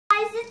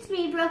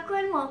me,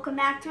 Brooklyn. Welcome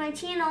back to my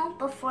channel.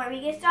 Before we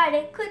get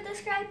started, click the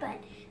subscribe button.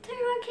 Turn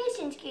on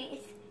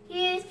notifications,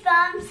 use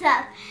thumbs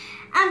up.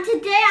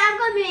 Today I'm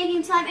going to be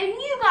making slime, and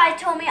you guys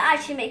told me I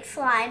should make a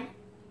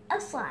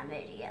slime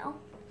video.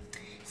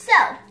 So,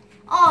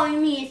 all we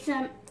need is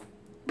some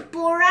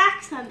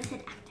borax. I almost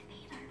said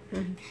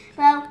activator.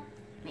 Well,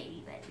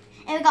 maybe, but.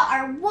 And we got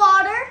our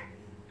water,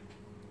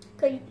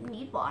 because you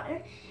need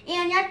water.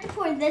 And you have to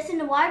pour this in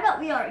the water, but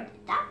we already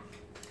did that.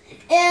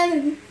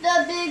 And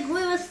the big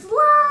glue is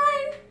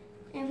slime.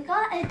 And we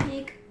got a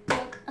big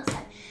book of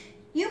slime.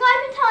 You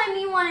guys been telling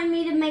me you wanted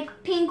me to make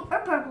pink or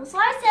purple, so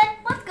I said,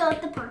 let's go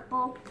with the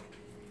purple.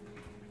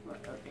 We'll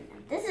open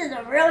them. This is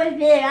a really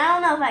big, I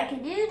don't know if I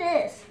can do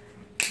this.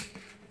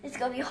 It's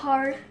gonna be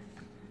hard.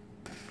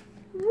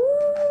 Woo.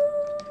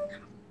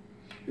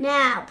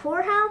 Now,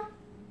 pour how?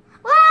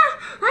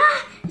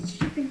 It's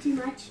dripping too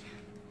much.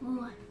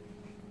 Ooh.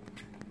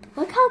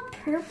 Look how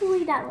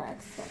purpley that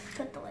looks. So let's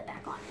put the lid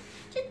back on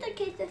it. Just in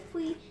case if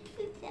we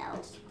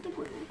fell, the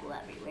glue will go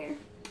everywhere.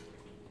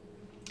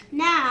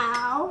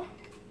 Now,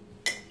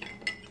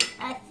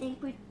 I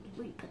think we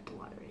put the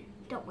water in,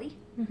 don't we?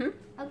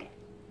 Okay.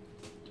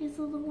 Just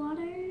a little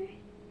water.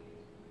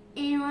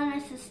 And you want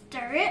us to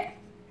stir it,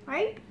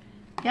 right?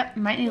 Yep,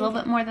 might need a little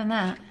bit more than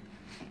that.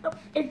 Oh,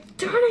 it's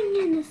turning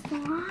into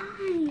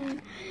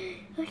slime.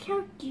 Look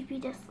how deepy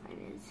this slime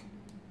is.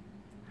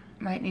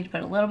 Might need to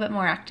put a little bit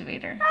more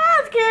activator.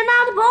 It's getting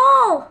out of the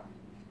bowl.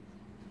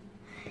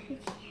 Who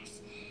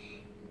cares?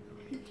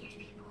 Who cares,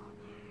 people?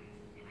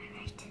 Am I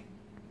right?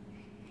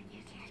 Who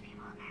cares,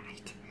 people? Am I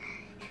right?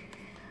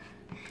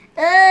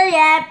 Oh,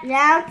 yeah.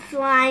 Now it's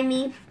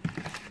slimy.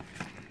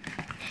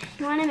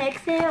 You want to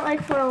mix it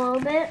like for a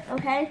little bit,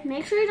 okay?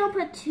 Make sure you don't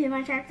put too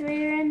much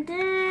activator in,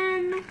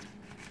 then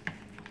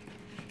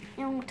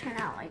it won't turn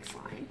out like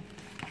slime.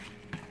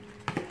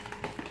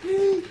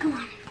 Come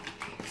on.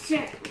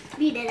 Sure.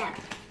 Speed it up.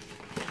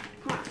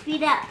 Come on,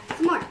 speed it up.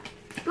 Some more.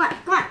 Come on,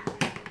 come on.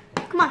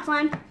 Come on,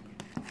 slime.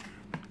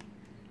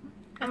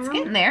 It's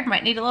getting there.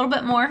 Might need a little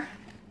bit more.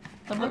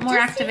 A little bit more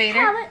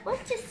activator.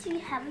 Let's just see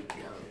how it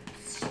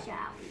goes,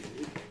 shall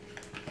we?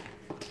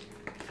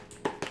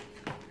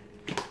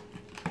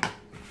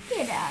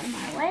 Get out of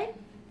my way.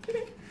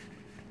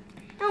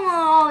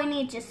 Oh, we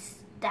need just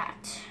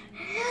that.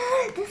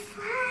 The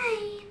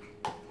slime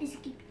is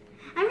keep.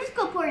 I'm just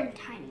gonna pour in a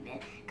tiny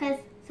bit, cause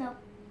so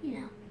you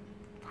know,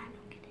 slime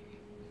don't get in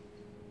it.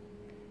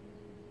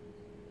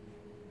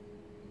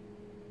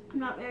 I'm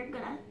not very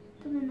good at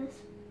doing this.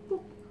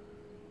 Ooh.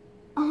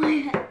 Oh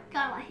my god,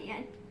 got my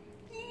hand.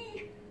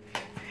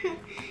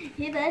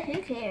 Yeah, but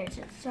who cares?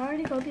 It's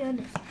already gonna be on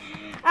this.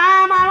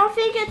 I don't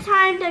think it's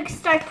time to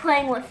start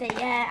playing with it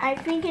yet. I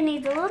think it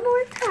needs a little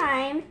more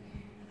time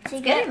to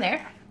get in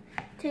there.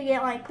 To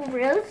get like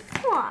real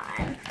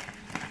slime.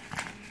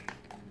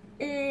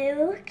 It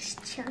looks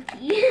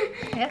chunky.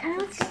 Yep. It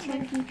looks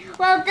chunky.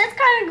 Well, this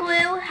kind of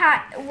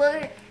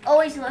glue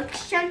always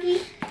looks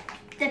chunky.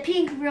 The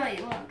pink really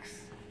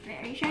looks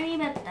very shiny,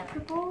 but the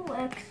purple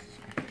looks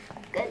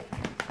good.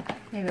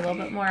 Maybe a little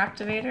bit more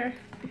activator.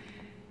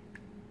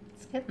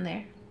 It's getting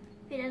there.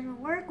 If it doesn't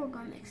work, we're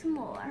gonna make some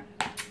more.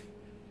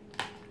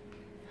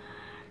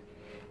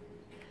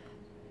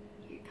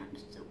 Here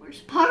comes the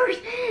worst part.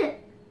 I'm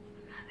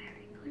not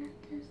very good at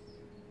this.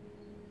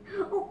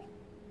 Oh,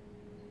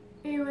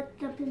 it looked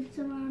dump in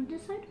somewhere on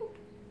this side. Oh.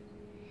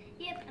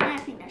 Yep, I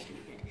think that should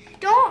be good.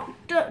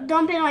 Don't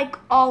dump in like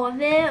all of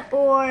it,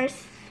 or it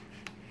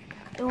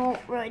won't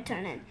really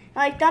turn in.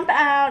 Like dump it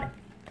out.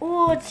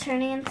 Oh, it's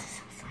turning into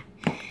some slime.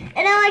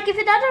 And then like if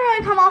it doesn't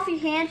really come off your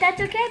hand,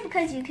 that's okay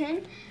because you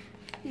can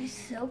use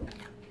soap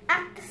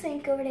at the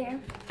sink over there.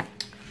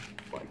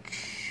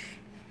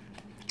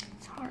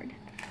 It's hard.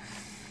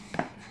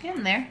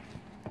 Getting there.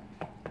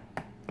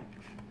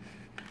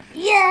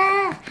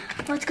 Yeah!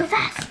 Let's go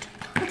fast.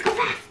 Let's go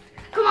fast.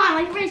 Come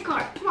on, like a race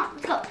car. Come on,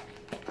 let's go.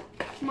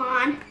 Come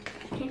on.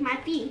 Take my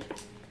feet.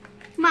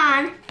 Come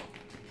on.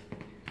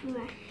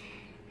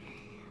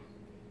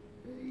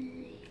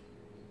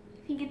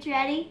 Think it's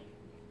ready?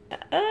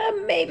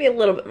 Maybe a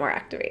little bit more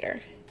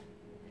activator.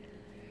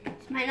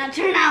 This might not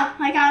turn out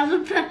like I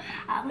was.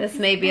 This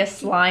may be a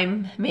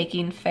slime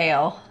making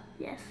fail.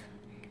 Yes.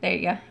 There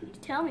you go. You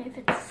tell me if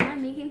it's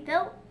slime making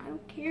fail. I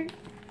don't care.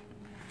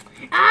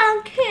 I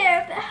don't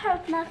care if it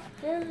hurts my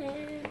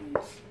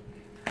feelings.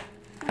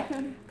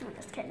 I'm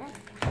just kidding.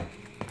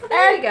 Well,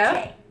 there you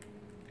go.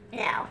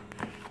 Now.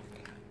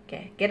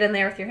 Okay, get in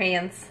there with your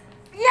hands.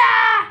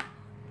 Yeah!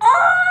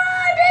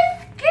 Oh,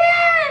 this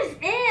scares!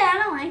 Ew,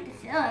 I don't like the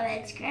feel of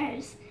it. It's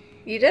gross.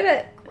 You did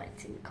it.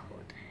 Wet and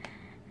cold.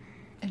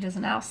 It is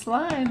now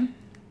slime.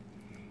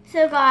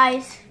 So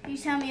guys, you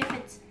tell me if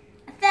it's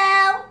a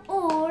fell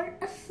or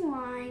a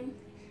slime.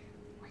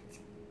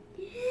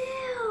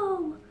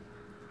 Ew!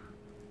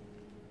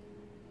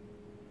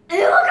 Ew,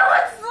 look at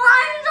what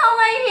slime's on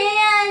my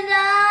hand!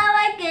 Oh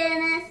my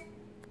goodness.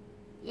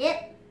 Yep,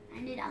 I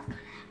knew that was gonna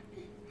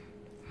happen.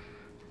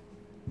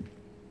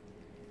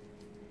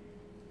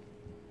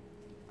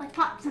 Let's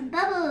pop some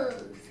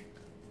bubbles.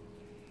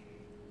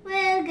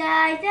 Well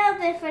guys,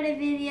 nailed it for the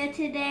video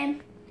today.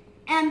 And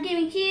I'm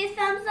giving you a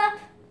thumbs up.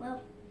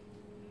 Well,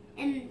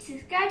 and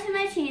subscribe to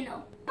my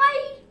channel.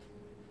 Bye!